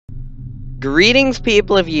Greetings,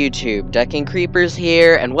 people of YouTube. Ducking Creepers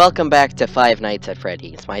here, and welcome back to Five Nights at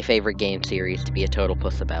Freddy's, my favorite game series to be a total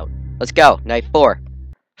puss about. Let's go, night 4.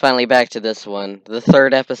 Finally back to this one. The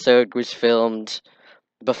third episode was filmed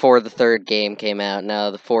before the third game came out. Now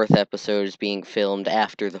the fourth episode is being filmed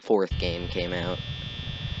after the fourth game came out.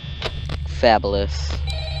 Fabulous.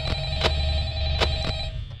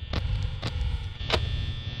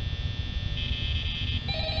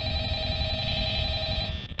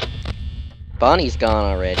 Bonnie's gone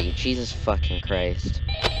already. Jesus fucking Christ.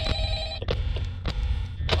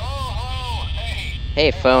 Oh, hey.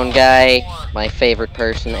 Hey, phone guy. My favorite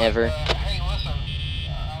person ever. Hey, listen.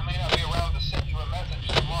 I may not be around to send you a message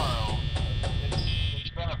tomorrow. It's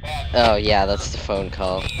been a bad day. Oh, yeah, that's the phone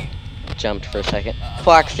call. Jumped for a second.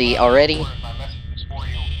 Foxy, already? My message is for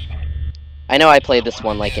you. I know I played this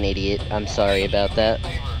one like an idiot. I'm sorry about that.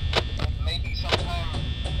 Favor. Maybe sometime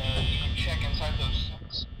you can check inside those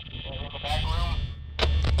suits in the back room.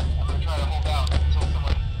 I'm gonna try to hold out until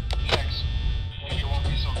someone checks. Maybe it won't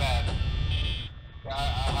be so bad. I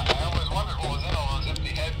always wondered what was in all those empty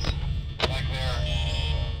heads back there.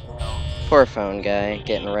 You know, Poor phone guy,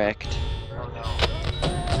 getting wrecked. I don't know.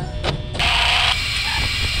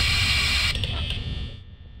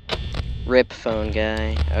 Rip phone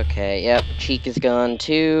guy. Okay, yep. Cheek is gone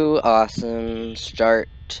too. Awesome. Start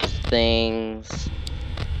things.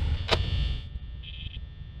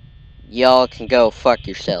 Y'all can go fuck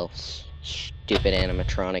yourselves. Stupid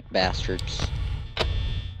animatronic bastards.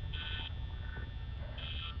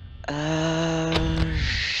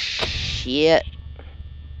 Shit.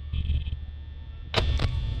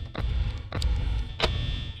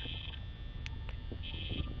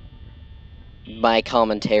 My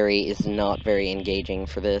commentary is not very engaging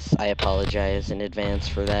for this. I apologize in advance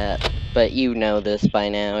for that. But you know this by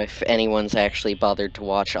now. If anyone's actually bothered to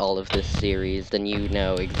watch all of this series, then you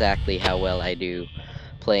know exactly how well I do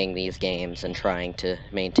playing these games and trying to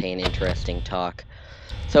maintain interesting talk.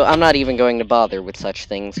 So I'm not even going to bother with such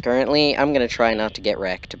things currently. I'm going to try not to get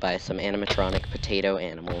wrecked by some animatronic potato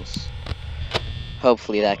animals.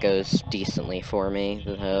 Hopefully that goes decently for me,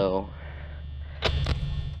 though.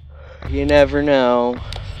 You never know.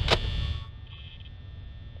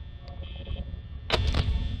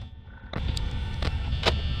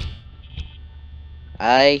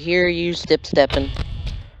 I hear you step-steppin'.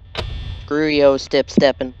 Screw yo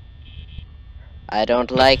step-steppin'. I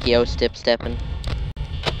don't like yo step-steppin'.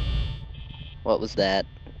 What was that?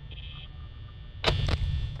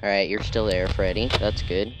 Alright, you're still there, Freddy. That's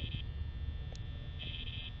good.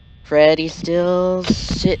 Freddy's still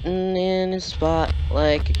sitting in his spot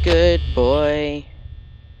like a good boy.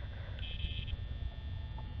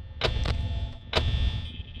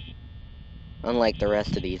 Unlike the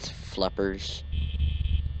rest of these fluppers.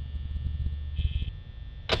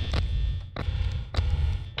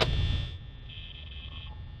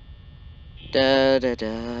 Da da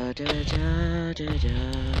da da da da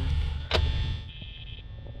da.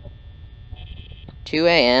 2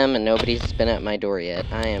 a.m. and nobody's been at my door yet.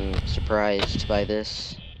 I am surprised by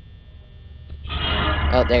this.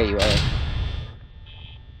 Oh, there you are.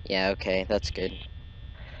 Yeah, okay, that's good.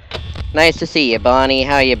 Nice to see you, Bonnie.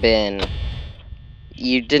 How you been?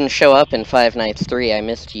 You didn't show up in Five Nights 3. I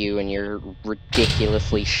missed you, and you're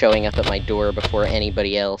ridiculously showing up at my door before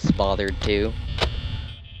anybody else bothered to.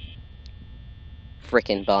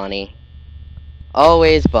 Frickin' Bonnie.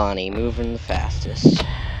 Always Bonnie, moving the fastest.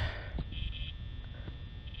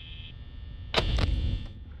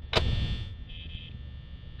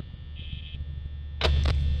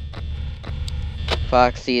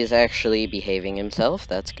 Foxy is actually behaving himself,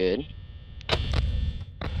 that's good.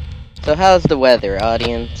 So how's the weather,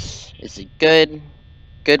 audience? Is it good?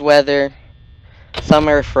 Good weather?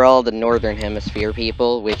 Summer for all the Northern Hemisphere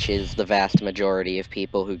people, which is the vast majority of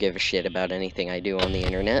people who give a shit about anything I do on the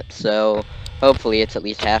internet, so hopefully it's at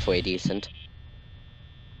least halfway decent.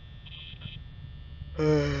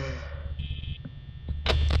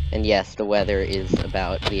 And yes, the weather is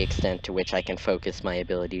about the extent to which I can focus my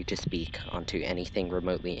ability to speak onto anything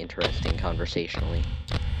remotely interesting conversationally.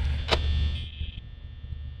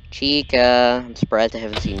 Chica, I'm surprised I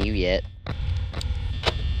haven't seen you yet.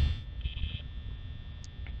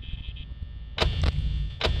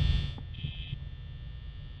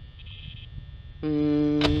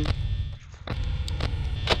 Hmm.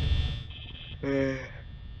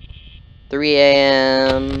 3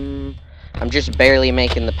 a.m. I'm just barely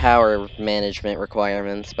making the power management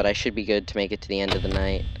requirements, but I should be good to make it to the end of the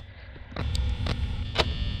night.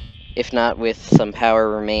 If not with some power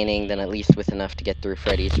remaining, then at least with enough to get through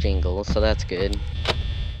Freddy's jingles, so that's good.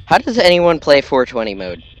 How does anyone play 420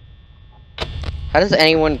 mode? How does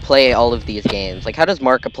anyone play all of these games? Like, how does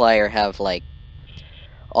Markiplier have, like,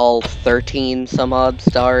 all 13 some odd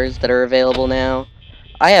stars that are available now?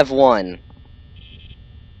 I have one.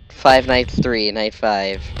 Five Nights 3, Night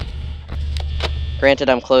 5. Granted,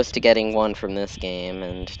 I'm close to getting one from this game,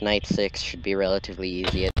 and Night 6 should be relatively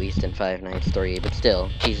easy, at least in Five Nights 3, but still,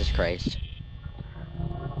 Jesus Christ.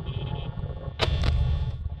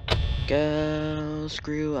 Go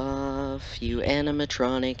screw off, you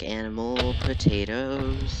animatronic animal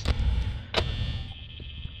potatoes.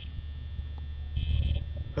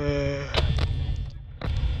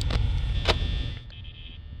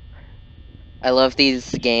 I love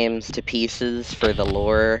these games to pieces for the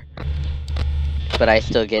lore, but I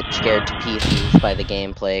still get scared to pieces by the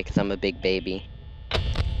gameplay because I'm a big baby.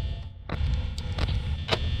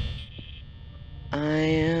 I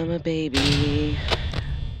am a baby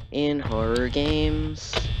in horror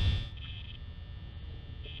games.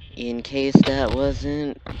 In case that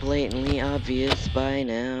wasn't blatantly obvious by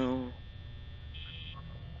now.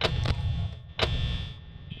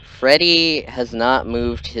 Freddy has not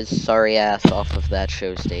moved his sorry ass off of that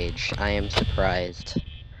show stage. I am surprised.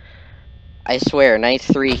 I swear, night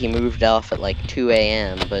 3 he moved off at like 2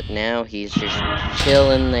 a.m., but now he's just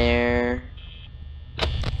chilling there.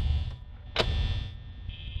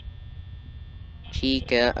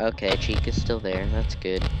 Chica, okay, Chica's still there, that's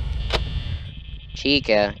good.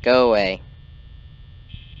 Chica, go away.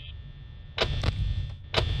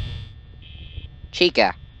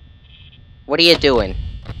 Chica, what are you doing?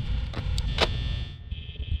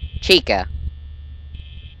 Chica.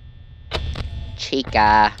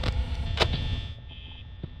 Chica.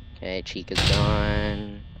 Okay, Chica's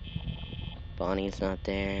gone. Bonnie's not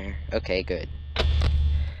there. Okay, good.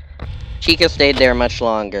 Chica stayed there much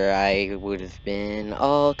longer. I would have been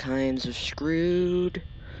all kinds of screwed.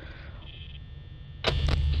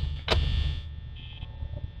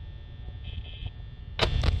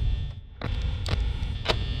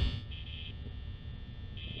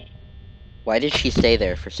 Why did she stay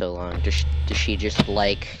there for so long? Does she just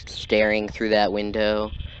like staring through that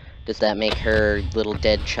window? Does that make her little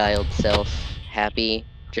dead child self happy?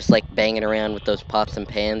 Just like banging around with those pots and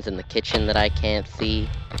pans in the kitchen that I can't see?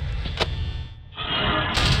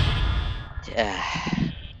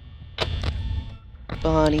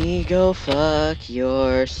 Bonnie, go fuck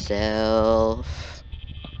yourself.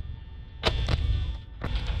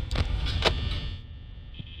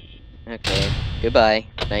 Okay, goodbye.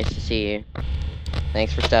 Nice to see you.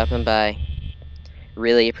 Thanks for stopping by.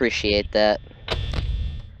 Really appreciate that.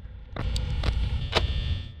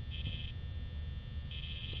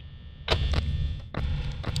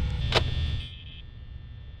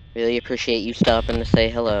 Really appreciate you stopping to say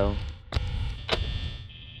hello.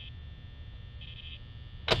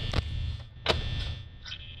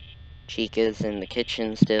 Chica's in the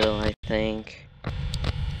kitchen still, I think.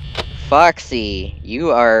 Foxy,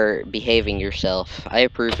 you are behaving yourself. I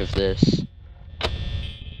approve of this.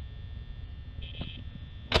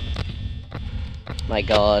 My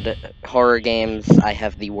god, horror games, I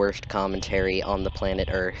have the worst commentary on the planet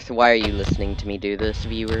Earth. Why are you listening to me do this,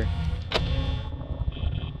 viewer?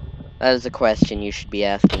 That is a question you should be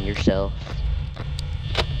asking yourself.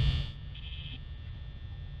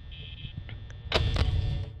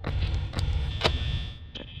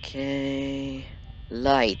 Okay...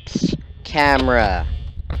 Lights. Camera.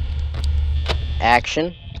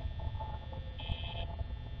 Action.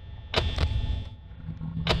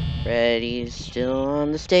 Freddy's still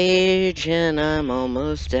on the stage, and I'm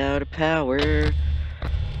almost out of power.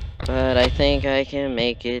 But I think I can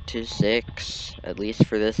make it to 6, at least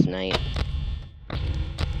for this night.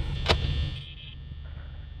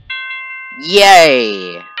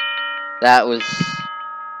 Yay! That was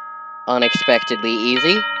unexpectedly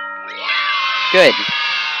easy. Good.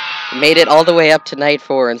 Made it all the way up to night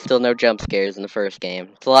 4 and still no jump scares in the first game.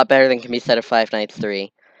 It's a lot better than can be said of Five Nights 3.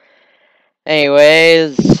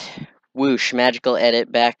 Anyways, whoosh, magical edit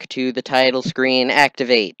back to the title screen,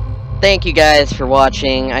 activate. Thank you guys for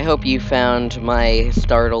watching. I hope you found my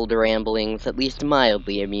startled ramblings at least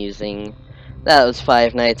mildly amusing. That was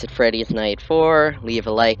Five Nights at Freddy's Night 4. Leave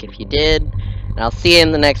a like if you did, and I'll see you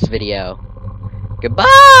in the next video.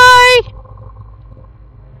 Goodbye!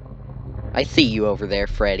 I see you over there,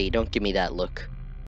 Freddy. Don't give me that look.